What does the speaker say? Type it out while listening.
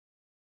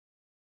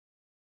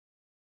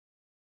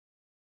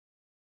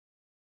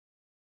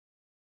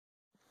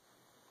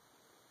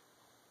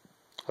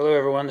Hello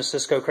everyone, this is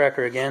Cisco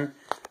Cracker again.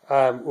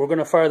 We're going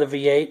to fire the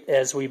V8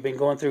 as we've been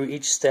going through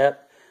each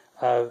step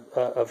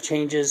of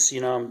changes.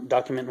 You know, I'm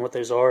documenting what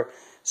those are.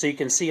 So you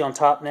can see on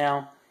top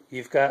now,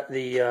 you've got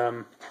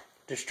the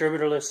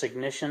distributorless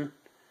ignition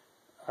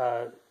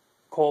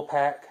coil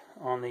pack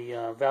on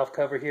the valve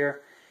cover here.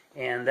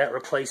 And that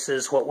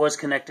replaces what was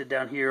connected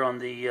down here on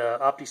the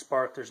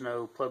optispark. There's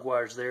no plug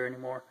wires there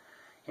anymore.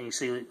 And you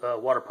see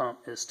water pump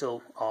is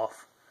still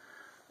off.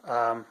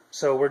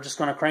 So we're just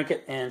going to crank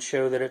it and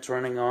show that it's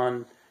running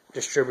on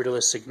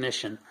distributorless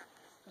ignition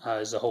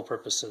is the whole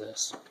purpose of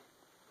this.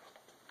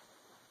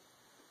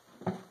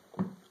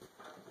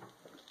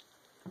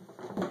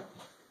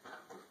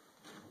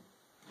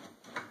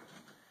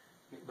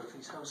 Get both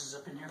these hoses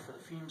up in here for the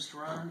fumes to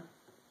run.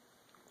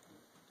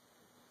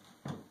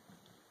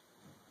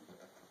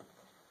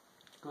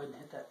 Go ahead and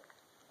hit that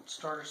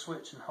starter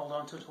switch and hold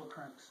on to it until it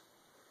cranks.